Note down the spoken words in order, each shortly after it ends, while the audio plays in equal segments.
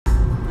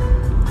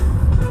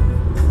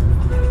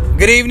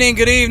Good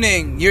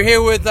evening. You're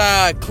here with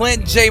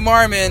Clint J.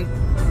 Marmon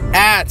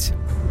at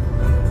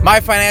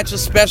My Financial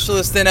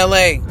Specialist in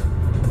LA.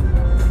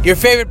 Your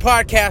favorite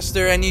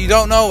podcaster, and you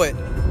don't know it.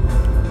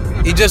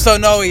 You just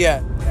don't know it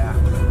yet.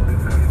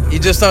 You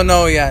just don't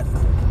know it yet.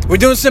 We're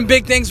doing some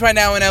big things right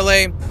now in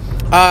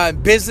LA,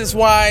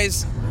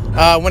 business-wise,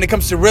 when it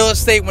comes to real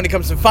estate, when it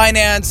comes to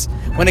finance,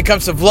 when it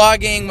comes to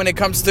vlogging, when it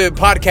comes to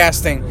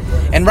podcasting.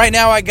 And right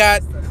now I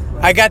got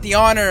the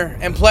honor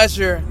and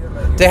pleasure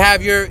to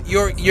have your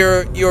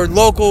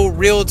local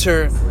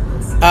realtor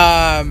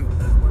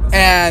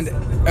and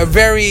a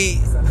very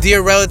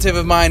dear relative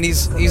of mine.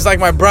 He's like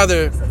my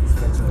brother,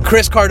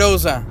 Chris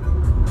Cardoza.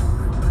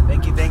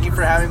 Thank you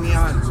for having me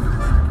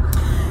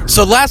on.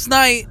 So last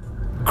night,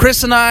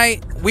 Chris and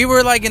I, we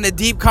were like in a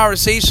deep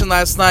conversation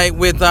last night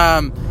with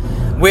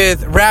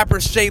rapper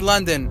Shay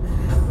London.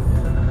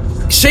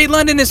 Shay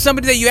London is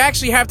somebody that you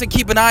actually have to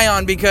keep an eye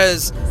on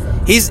because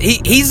he's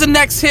the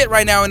next hit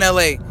right now in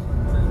LA.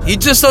 You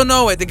just don't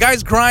know it. The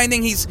guy's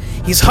grinding. He's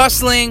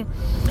hustling.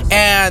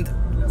 And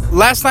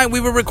last night we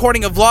were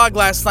recording a vlog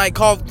last night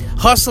called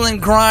Hustle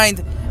and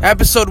Grind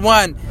Episode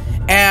 1.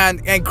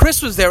 And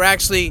Chris was there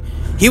actually.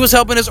 He was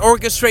helping us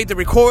orchestrate the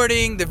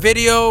recording, the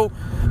video,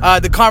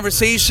 the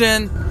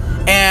conversation.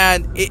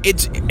 And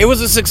it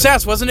was a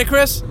success, wasn't it,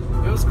 Chris?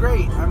 It was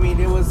great. I mean,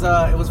 it was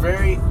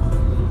very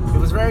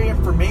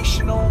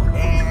informational,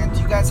 and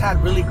you guys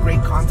had really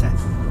great content.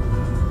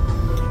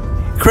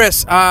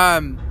 Chris,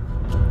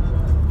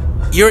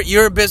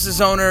 you're a business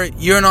owner.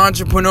 You're an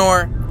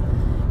entrepreneur.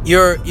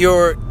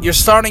 You're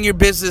starting your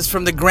business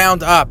from the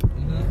ground up.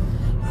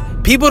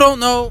 Mm-hmm. People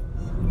don't know.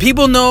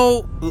 People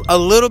know a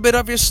little bit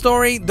of your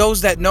story.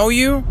 Those that know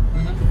you,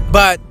 mm-hmm.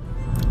 But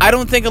I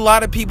don't think a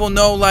lot of people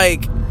know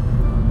like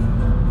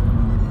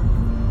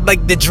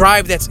the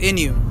drive that's in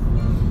you,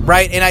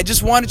 right? And I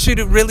just wanted you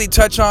to really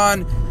touch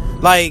on,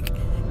 like,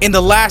 in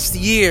the last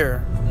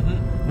year,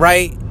 mm-hmm.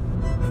 right?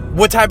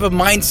 What type of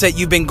mindset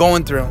you've been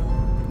going through.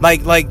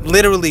 Like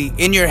literally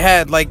in your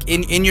head, like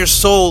in your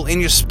soul, in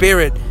your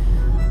spirit.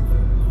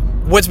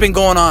 What's been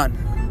going on?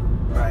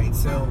 Right.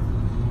 So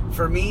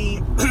for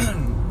me,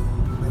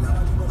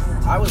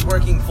 I was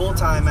working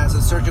full-time as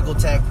a surgical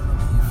tech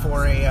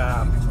for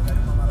a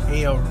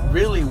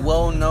really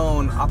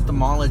well-known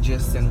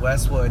ophthalmologist in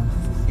Westwood.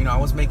 You know, I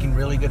was making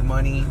really good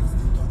money.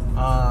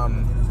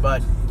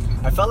 But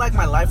I felt like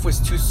my life was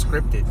too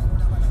scripted.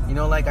 You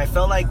know, like I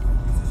felt like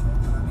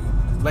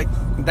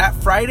that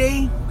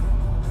Friday,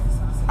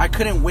 I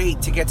couldn't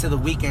wait to get to the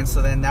weekend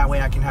so then that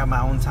way I can have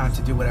my own time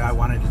to do what I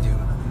wanted to do.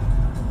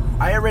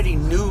 I already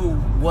knew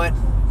what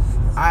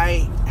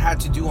I had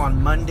to do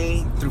on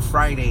Monday through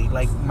Friday.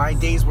 Like, my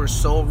days were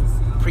so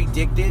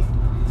predicted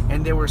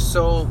and they were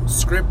so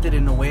scripted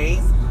in a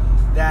way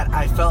that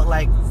I felt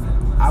like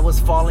I was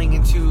falling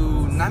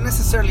into not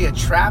necessarily a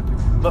trap,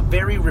 but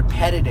very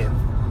repetitive.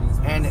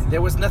 And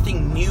there was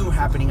nothing new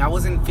happening. I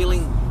wasn't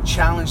feeling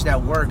challenged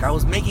at work. I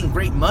was making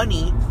great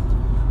money,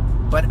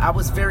 but I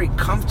was very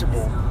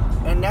comfortable.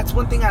 And that's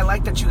one thing I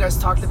like that you guys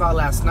talked about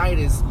last night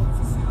is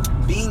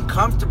being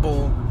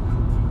comfortable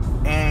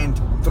and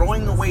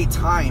throwing away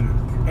time.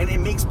 And it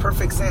makes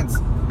perfect sense.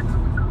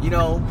 You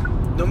know,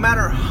 no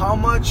matter how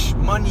much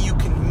money you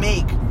can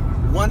make,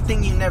 one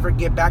thing you never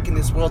get back in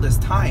this world is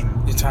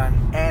time. Your time.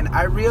 And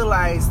I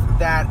realized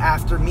that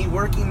after me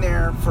working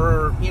there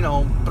for,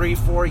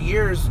 3-4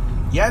 years,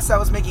 yes, I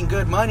was making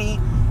good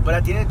money, but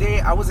at the end of the day,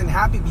 I wasn't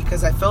happy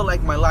because I felt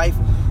like my life,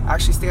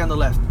 actually stay on the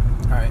left.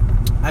 All right.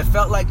 I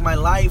felt like my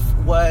life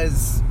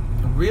was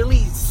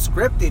really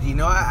scripted,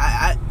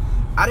 I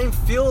didn't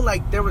feel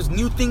like there was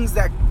new things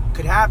that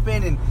could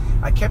happen, and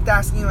I kept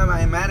asking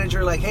my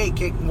manager, like, hey,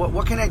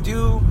 what can I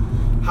do?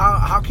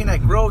 How can I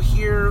grow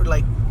here?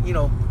 Like,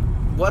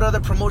 what other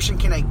promotion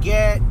can I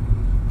get?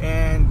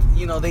 And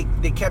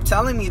they kept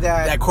telling me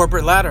that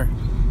corporate ladder,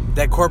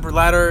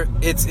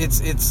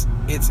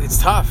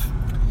 it's tough.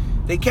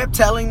 They kept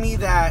telling me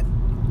that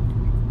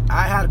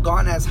I had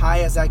gone as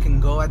high as I can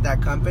go at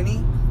that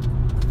company,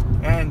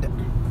 and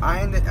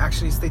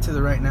actually stay to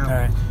the right now. All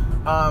right.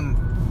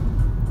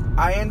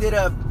 I ended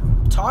up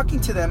talking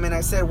to them, and I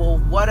said, well,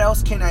 what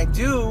else can I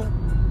do?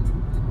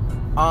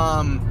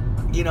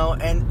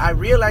 And I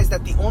realized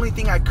that the only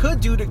thing I could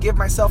do to give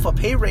myself a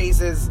pay raise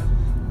is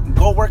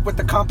go work with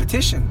the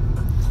competition.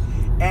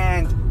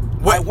 And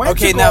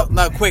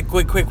now, quick.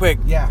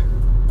 Yeah.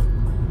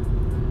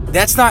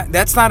 That's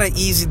not an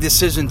easy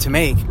decision to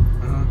make.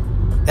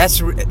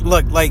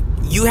 Uh-huh. Like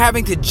you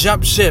having to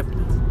jump ship,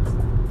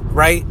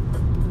 right,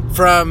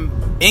 from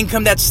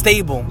income that's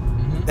stable,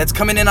 mm-hmm. that's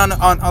coming in on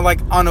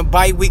a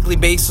bi-weekly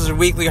basis or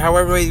weekly, or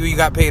however you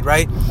got paid,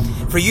 right?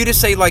 For you to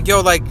say like, yo,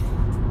 like,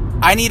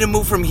 I need to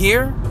move from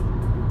here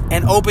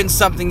and open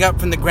something up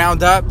from the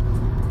ground up,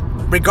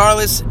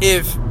 regardless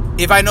if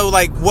I know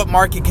like what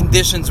market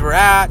conditions we're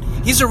at.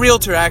 He's a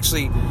realtor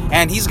actually,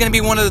 and he's going to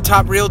be one of the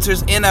top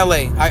realtors in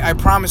LA. I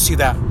promise you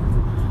that.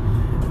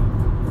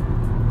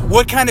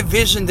 What kind of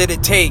vision did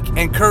it take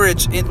and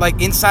courage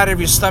inside of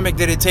your stomach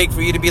did it take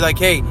for you to be like,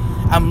 hey,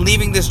 I'm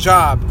leaving this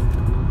job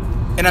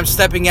and I'm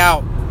stepping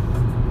out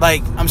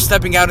like I'm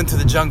stepping out into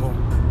the jungle.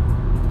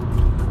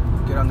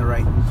 Get on the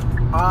right.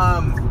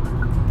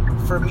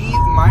 For me,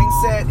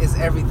 mindset is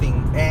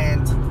everything.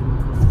 And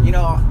you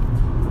know,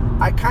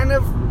 I kind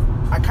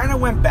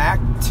of went back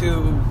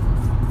to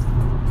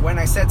when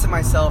I said to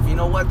myself, you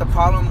know what, the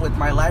problem with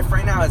my life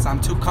right now is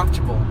I'm too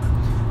comfortable.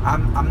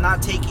 I'm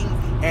not taking,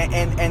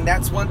 and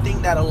that's one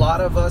thing that a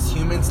lot of us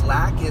humans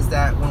lack, is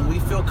that when we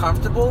feel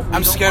comfortable,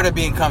 I'm scared of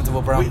being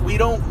comfortable, bro. We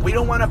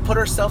don't want to put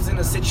ourselves in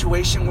a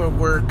situation where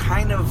we're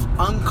kind of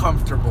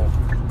uncomfortable.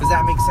 Does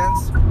that make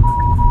sense?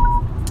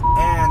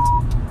 And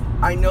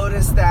I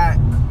noticed that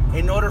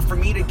in order for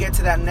me to get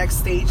to that next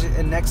stage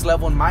and next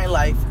level in my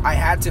life, I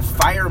had to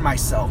fire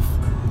myself.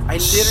 I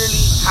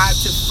literally had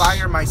to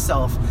fire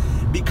myself.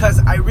 Because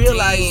I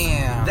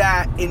realized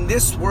that in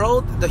this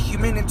world, the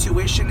human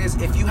intuition is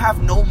if you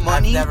have no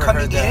money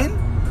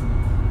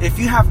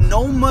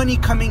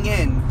coming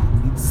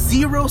in,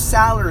 zero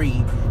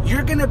salary,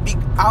 you're going to be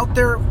out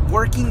there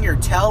working your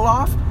tail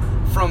off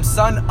from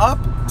sun up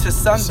to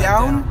sun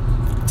down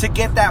to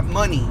get that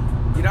money.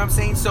 You know what I'm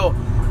saying? So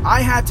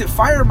I had to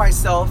fire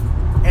myself,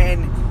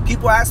 and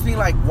people ask me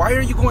like, why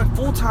are you going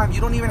full time?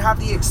 You don't even have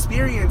the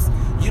experience.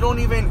 You don't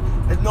even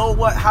know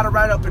how to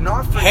write up an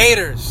offer.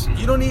 Haters.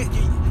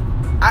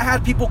 I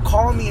had people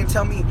call me and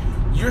tell me,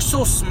 you're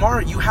so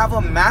smart. You have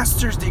a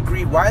master's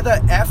degree. Why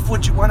the F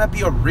would you want to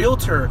be a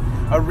realtor?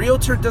 A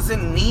realtor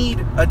doesn't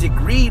need a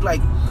degree.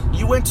 Like,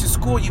 you went to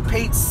school, you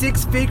paid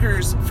 6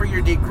 figures for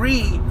your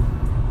degree.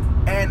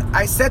 And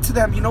I said to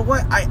them, you know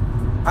what?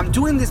 I'm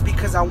doing this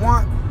because I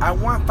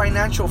want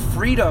financial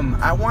freedom.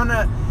 I want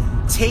to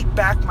take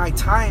back my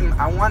time.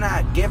 I want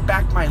to get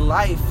back my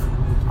life.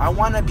 I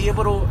want to be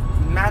able to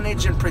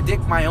manage and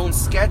predict my own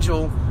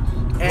schedule.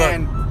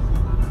 And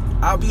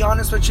I'll be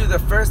honest with you, the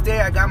first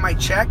day I got my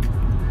check,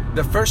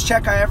 the first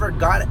check I ever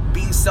got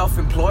being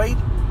self-employed,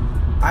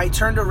 I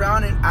turned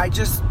around and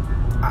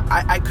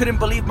I couldn't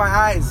believe my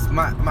eyes.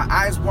 My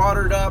eyes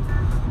watered up,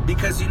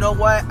 because you know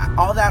what?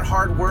 All that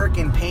hard work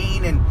and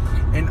pain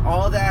and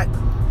all that,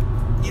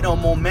 you know,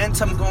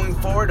 momentum going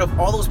forward of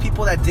all those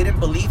people that didn't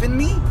believe in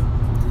me,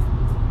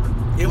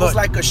 it was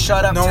like a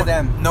shut up to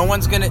them. No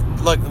one's gonna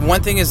look.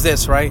 One thing is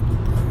this, right?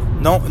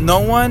 No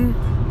one.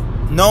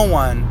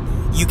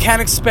 You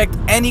can't expect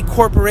any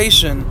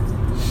corporation.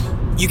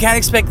 You can't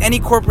expect any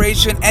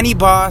corporation, any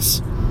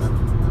boss,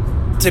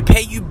 to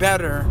pay you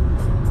better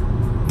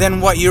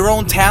than what your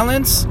own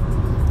talents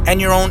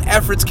and your own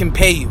efforts can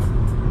pay you.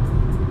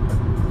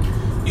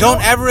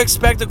 Don't ever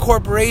expect a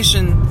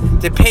corporation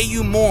to pay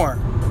you more.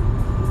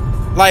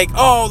 Like,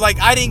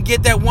 I didn't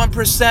get that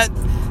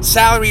 1%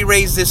 salary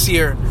raise this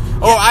year.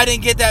 Oh, I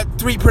didn't get that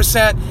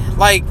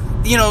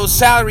 3%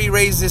 salary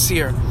raise this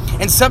year.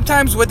 And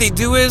sometimes what they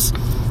do is,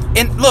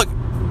 and look,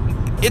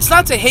 it's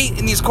not to hate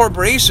in these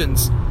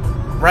corporations,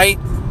 right?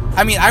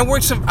 I mean, I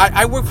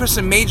work for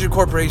some major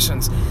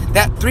corporations.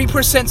 That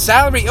 3%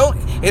 salary,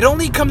 it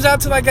only comes out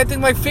to like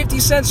 50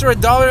 cents or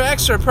 $1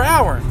 extra per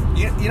hour.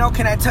 You know,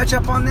 can I touch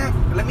up on that?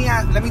 Let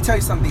me tell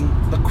you something.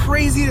 The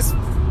craziest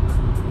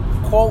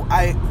quote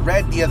I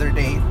read the other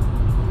day,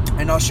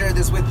 and I'll share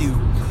this with you.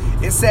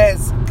 It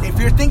says, if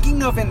you're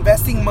thinking of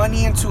investing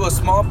money into a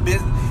small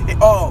business,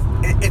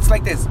 it's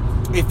like this.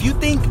 If you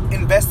think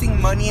investing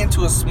money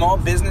into a small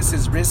business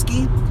is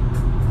risky,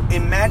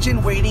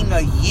 imagine waiting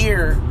a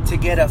year to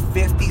get a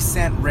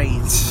 50-cent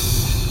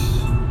raise.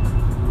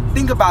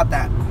 Think about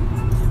that.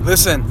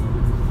 Listen,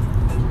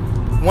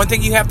 one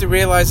thing you have to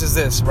realize is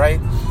this, right?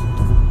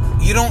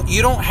 You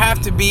don't have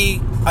to be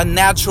a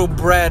natural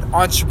bred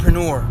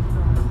entrepreneur,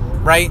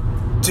 right?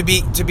 To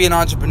be an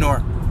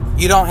entrepreneur.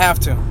 You don't have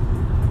to.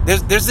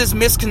 There's this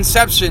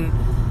misconception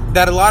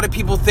that a lot of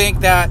people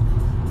think that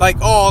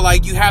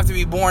you have to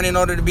be born in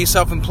order to be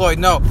self-employed.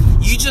 No,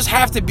 you just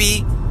have to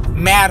be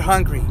mad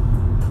hungry.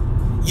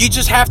 You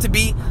just have to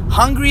be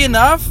hungry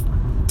enough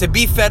to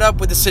be fed up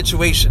with the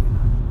situation.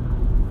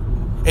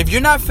 If you're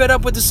not fed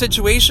up with the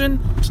situation,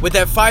 with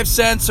that 5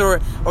 cents or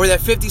that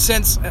 50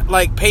 cents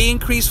pay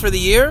increase for the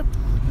year,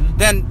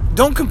 then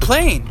don't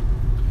complain.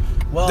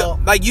 Well,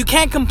 you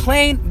can't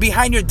complain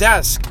behind your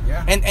desk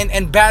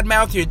and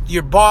badmouth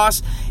your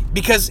boss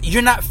because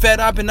you're not fed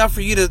up enough for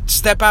you to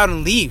step out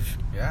and leave.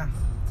 Yeah.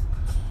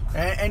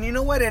 And you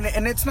know what? And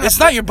it's not. It's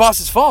not your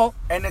boss's fault.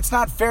 And it's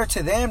not fair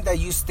to them that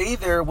you stay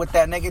there with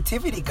that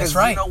negativity. Because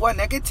you know what?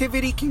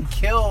 Negativity can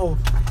kill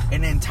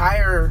an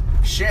entire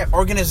ship.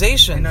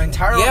 Organization. An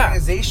entire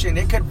organization.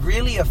 It could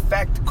really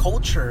affect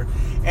culture.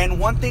 And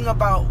one thing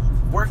about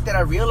work that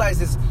I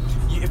realized is,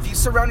 if you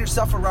surround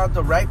yourself around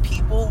the right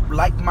people,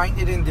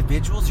 like-minded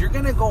individuals, you're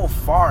going to go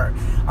far.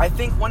 I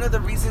think one of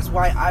the reasons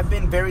why I've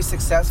been very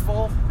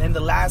successful in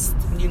the last,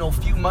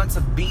 few months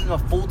of being a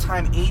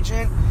full-time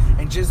agent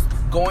and just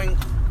going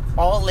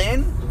all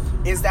in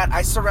is that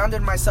I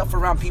surrounded myself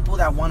around people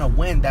that want to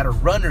win, that are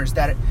runners,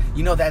 that,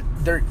 that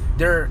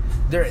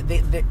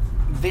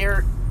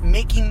they're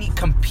making me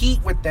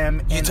compete with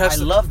them, and I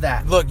love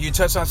that. Look, you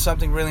touched on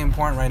something really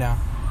important right now.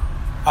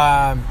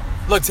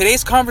 Look,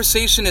 today's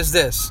conversation is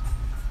this.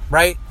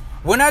 Right?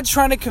 We're not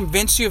trying to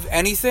convince you of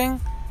anything.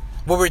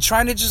 But we're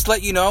trying to just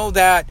let you know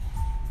that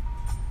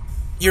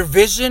your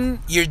vision,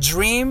 your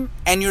dream,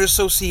 and your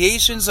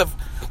associations of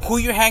who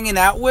you're hanging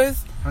out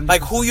with, 100%.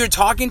 like who you're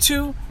talking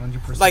to,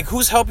 100%. like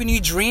who's helping you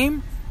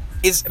dream,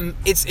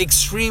 it's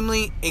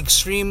extremely,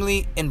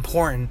 extremely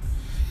important.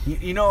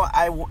 You know,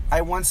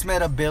 I once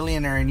met a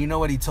billionaire, and you know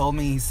what he told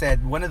me? He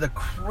said, one of the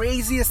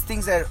craziest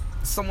things that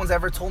someone's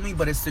ever told me,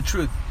 but it's the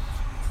truth.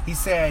 He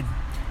said,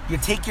 you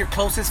take your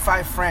closest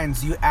 5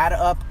 friends, you add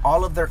up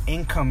all of their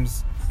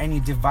incomes, and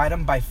you divide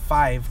them by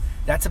 5.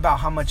 That's about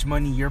how much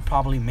money you're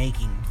probably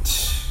making.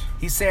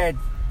 He said,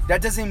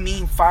 that doesn't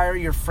mean fire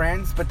your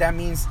friends, but that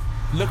means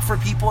look for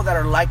people that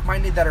are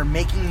like-minded, that are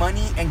making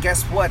money, and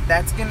guess what?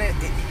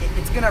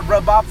 It's gonna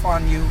rub off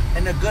on you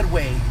in a good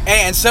way.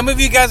 Hey, and some of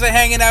you guys are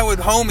hanging out with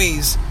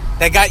homies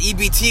that got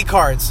EBT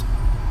cards.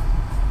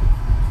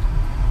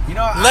 You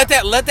know, let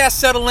that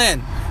settle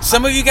in.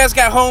 Some of you guys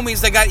got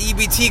homies that got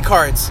EBT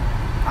cards,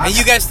 and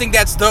you guys think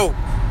that's dope.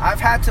 I've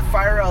had to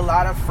fire a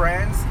lot of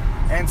friends,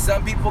 and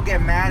some people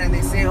get mad and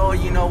they say, "Oh,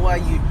 you know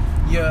what? You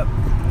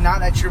now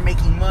that you're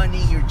making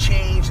money, you're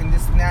changed and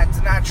this and that."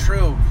 It's not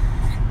true.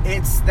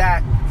 It's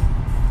that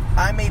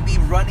I may be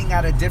running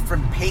at a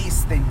different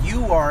pace than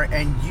you are,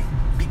 and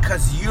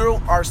because you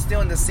are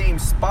still in the same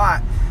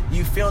spot,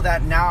 you feel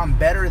that now I'm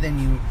better than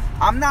you.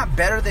 I'm not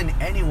better than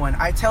anyone.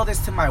 I tell this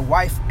to my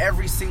wife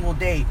every single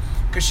day,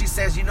 because she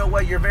says, "You know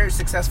what? You're very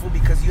successful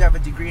because you have a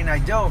degree and I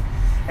don't."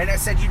 And I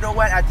said, "You know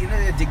what? At the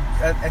end of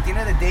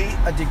the day,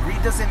 a degree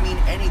doesn't mean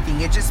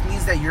anything. It just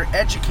means that you're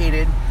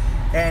educated,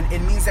 and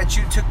it means that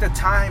you took the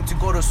time to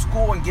go to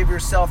school and give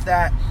yourself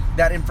that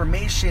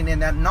information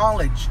and that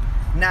knowledge."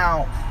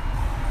 Now,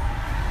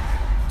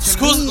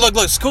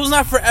 school's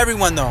not for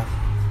everyone though.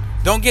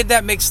 Don't get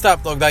that mixed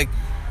up though.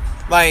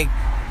 Like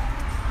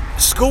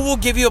school will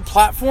give you a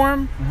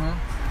platform,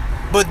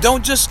 but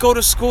don't just go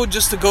to school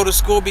just to go to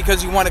school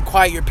because you want to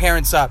quiet your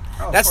parents up.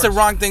 That's the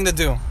wrong thing to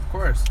do. Of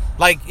course.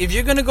 Like, if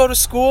you're gonna go to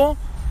school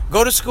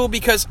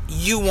because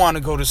you want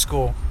to go to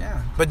school.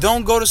 Yeah. But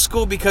don't go to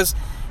school because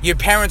your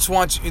parents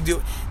want you to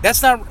do.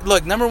 That's not.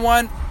 Look, number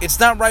one, it's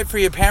not right for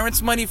your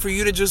parents' money for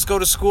you to just go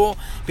to school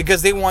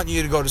because they want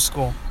you to go to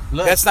school.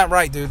 Look, that's not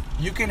right, dude.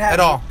 You can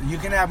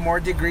have more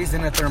degrees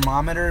than a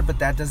thermometer, but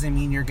that doesn't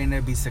mean you're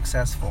gonna be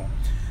successful.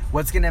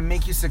 What's gonna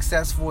make you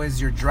successful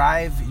is your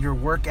drive, your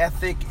work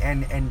ethic,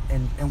 and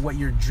what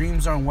your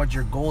dreams are and what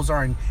your goals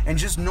are, and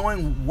just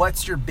knowing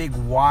what's your big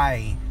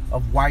why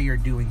of why you're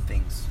doing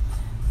things.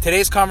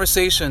 Today's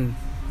conversation,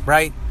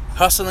 right?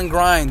 Hustle and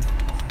Grind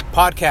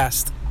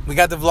podcast. We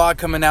got the vlog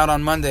coming out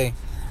on Monday.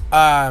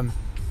 I'm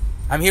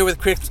here with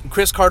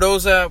Chris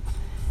Cardoza,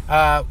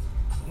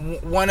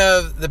 one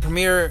of the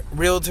premier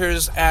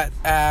realtors at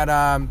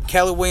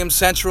Keller Williams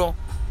Central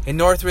in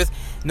Northridge.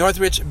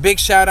 Big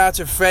shout out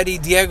to Freddie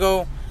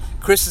Diego.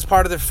 Chris is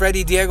part of the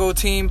Freddie Diego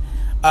team,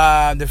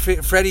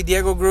 the Freddie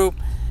Diego group,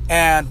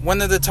 and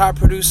one of the top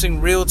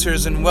producing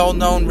realtors and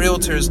well-known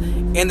realtors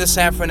in the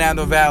San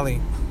Fernando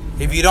Valley.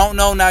 If you don't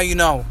know, now you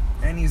know.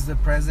 And he's the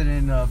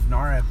president of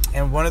NAREP.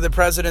 And one of the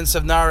presidents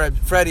of NAREP.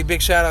 Freddie,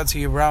 big shout out to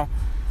you, bro.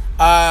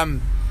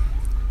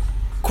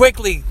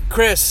 Quickly,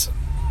 Chris,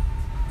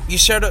 you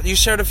shared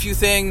a few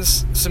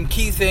things, some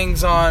key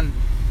things on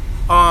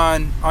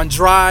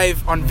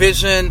drive, on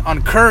vision,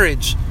 on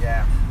courage.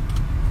 Yeah.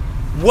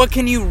 What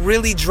can you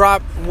really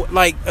drop,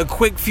 like a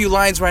quick few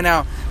lines right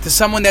now, to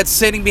someone that's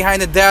sitting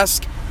behind the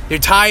desk? They're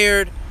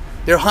tired,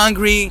 they're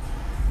hungry,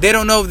 they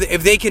don't know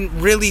if they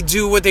can really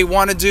do what they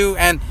want to do,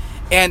 and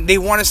they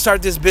want to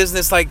start this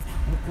business. Like,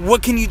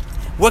 what can you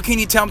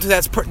tell them to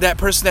that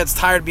person that's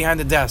tired behind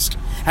the desk?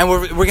 And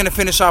we're gonna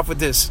finish off with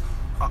this.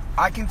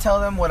 I can tell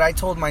them what I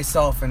told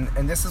myself, and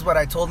this is what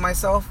I told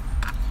myself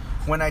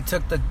when I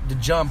took the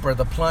jump, or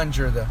the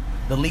plunge, or the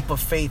leap of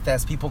faith,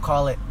 as people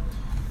call it.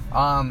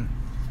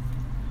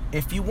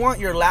 If you want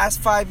your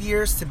last 5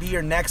 years to be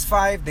your next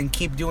 5, then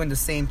keep doing the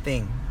same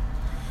thing.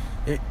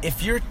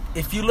 If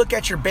you look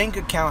at your bank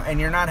account and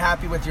you're not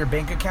happy with your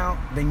bank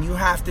account, then you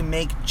have to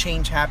make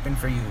change happen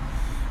for you.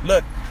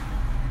 Look,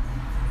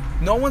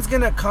 no one's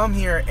gonna come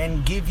here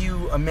and give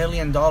you $1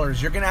 million.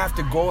 You're gonna have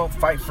to go and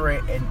fight for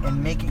it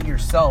and make it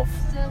yourself.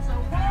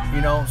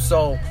 You know,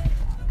 so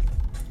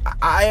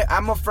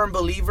I'm a firm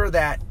believer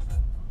that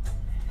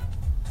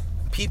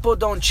people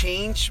don't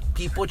change,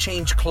 people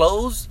change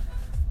clothes.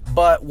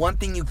 But one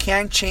thing you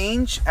can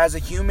change as a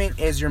human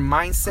is your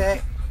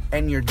mindset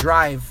and your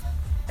drive.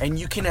 And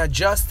you can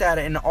adjust that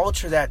and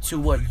alter that to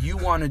what you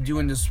want to do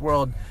in this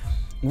world.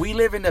 We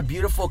live in a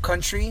beautiful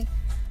country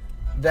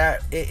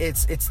that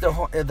it's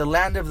the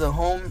land of the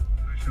home,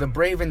 the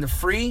brave and the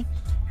free.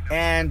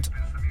 And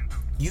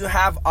you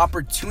have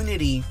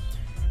opportunity.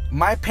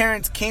 My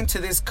parents came to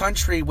this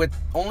country with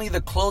only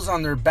the clothes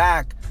on their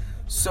back.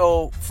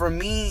 So for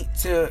me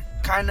to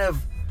kind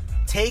of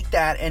take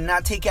that and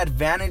not take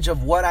advantage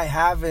of what I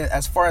have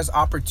as far as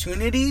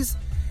opportunities,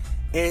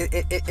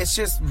 it's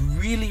just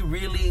really,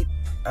 really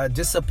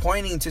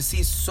disappointing to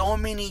see so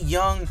many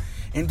young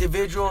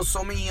individuals,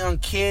 so many young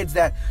kids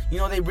that, you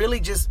know, they really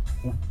just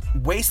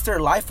waste their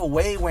life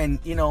away when,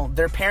 you know,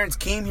 their parents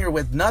came here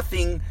with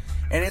nothing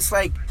And it's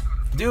like,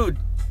 dude,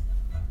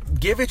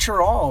 give it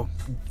your all.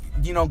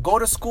 You know, go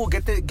to school,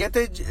 get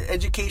the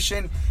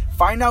education,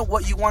 find out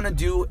what you want to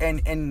do,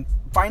 and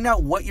find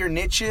out what your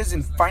niche is,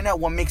 and find out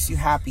what makes you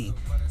happy.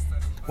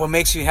 What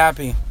makes you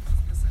happy?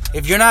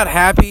 If you're not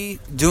happy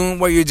doing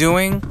what you're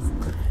doing,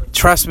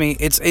 trust me,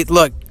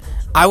 look,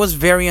 I was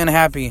very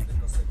unhappy,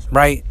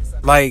 right?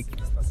 Like,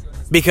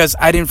 because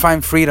I didn't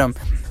find freedom.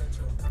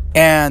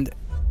 And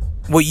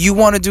what you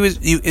want to do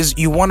is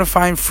you want to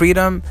find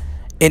freedom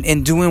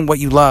in doing what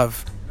you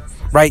love,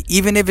 right?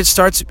 Even if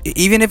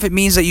it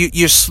means that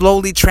you're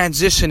slowly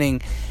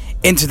transitioning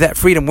into that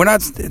freedom. We're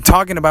not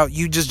talking about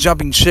you just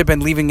jumping ship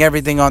and leaving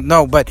everything on.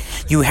 No, but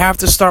you have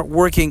to start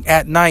working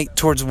at night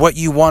towards what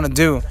you want to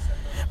do.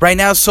 Right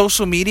now,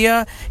 social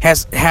media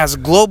has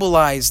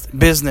globalized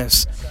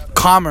business,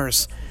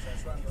 commerce.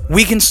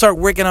 We can start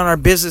working on our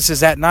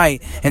businesses at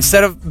night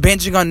instead of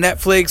binging on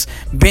Netflix,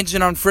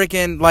 binging on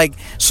freaking like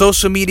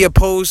social media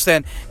posts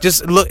and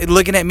just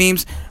looking at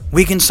memes.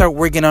 We can start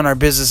working on our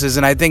businesses,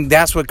 and I think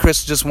that's what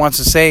Chris just wants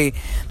to say.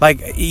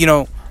 Like, you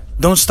know,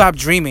 don't stop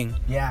dreaming.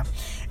 Yeah,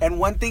 and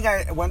one thing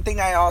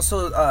I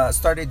also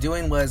started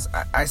doing was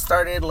I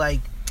started, like,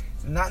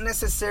 not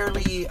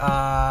necessarily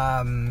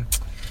how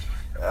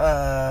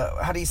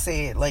do you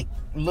say it, like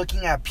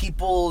looking at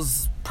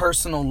people's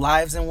personal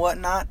lives and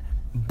whatnot,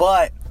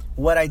 but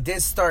what I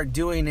did start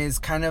doing is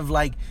kind of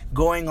like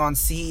going on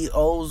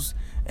CEOs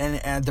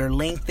and their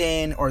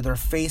LinkedIn or their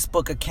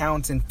Facebook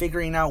accounts and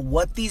figuring out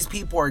what these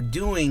people are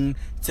doing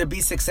to be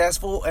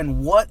successful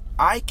and what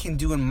I can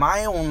do in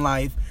my own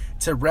life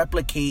to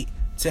replicate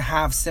to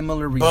have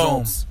similar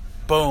results.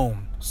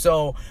 Boom.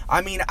 So,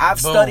 I mean, I've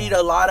studied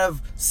a lot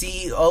of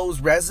CEOs'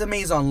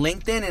 resumes on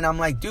LinkedIn, and I'm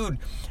like, dude,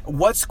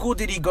 what school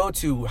did he go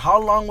to?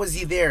 How long was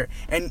he there?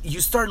 And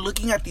you start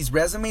looking at these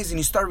resumes and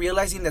you start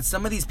realizing that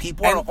some of these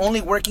people are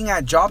only working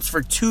at jobs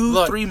for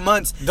 2-3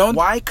 months.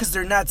 Why? Because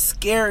they're not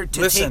scared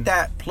to take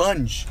that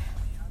plunge.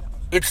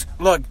 I'm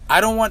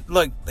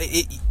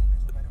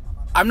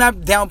not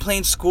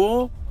downplaying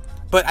school,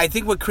 but I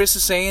think what Chris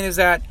is saying is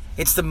that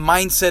it's the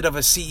mindset of a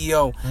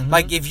CEO. Mm-hmm.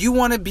 Like, if you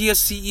want to be a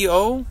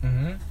CEO,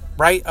 mm-hmm.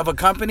 right, of a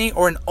company,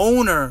 or an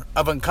owner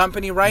of a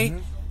company, right?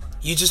 Mm-hmm.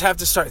 You just have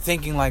to start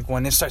thinking like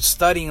one, and start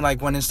studying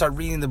like one, and start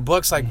reading the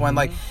books like one,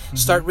 like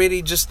start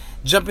really just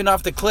jumping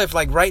off the cliff.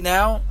 Like, right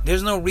now,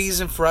 there's no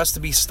reason for us to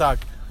be stuck.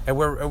 And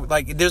we're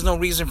like, there's no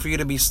reason for you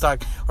to be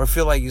stuck or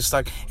feel like you're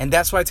stuck. And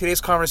that's why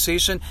today's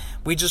conversation,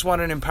 we just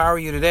wanted to empower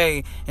you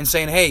today and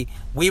saying, hey,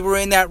 we were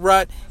in that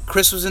rut.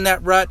 Chris was in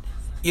that rut,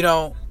 you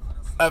know,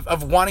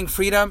 of wanting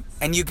freedom,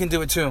 and you can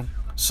do it too.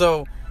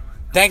 So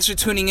thanks for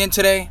tuning in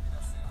today.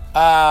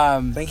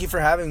 Thank you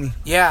for having me.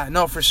 Yeah,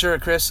 no, for sure,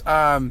 Chris.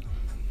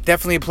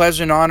 Definitely a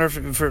pleasure and honor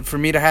for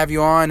me to have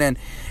you on, and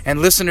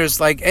listeners,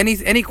 like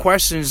any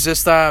questions,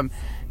 just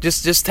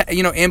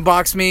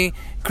inbox me.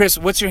 Chris,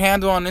 what's your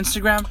handle on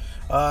Instagram?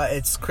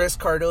 It's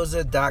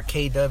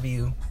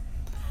chriscardoza.kw.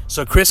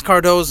 So Chris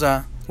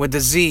Cardoza with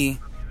the Z,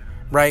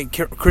 right?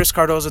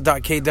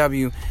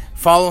 chriscardoza.kw.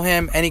 Follow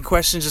him. Any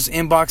questions, just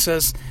inbox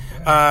us.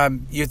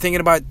 You're thinking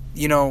about,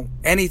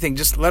 anything,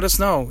 just let us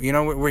know.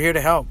 We're here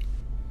to help.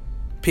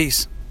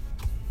 Peace.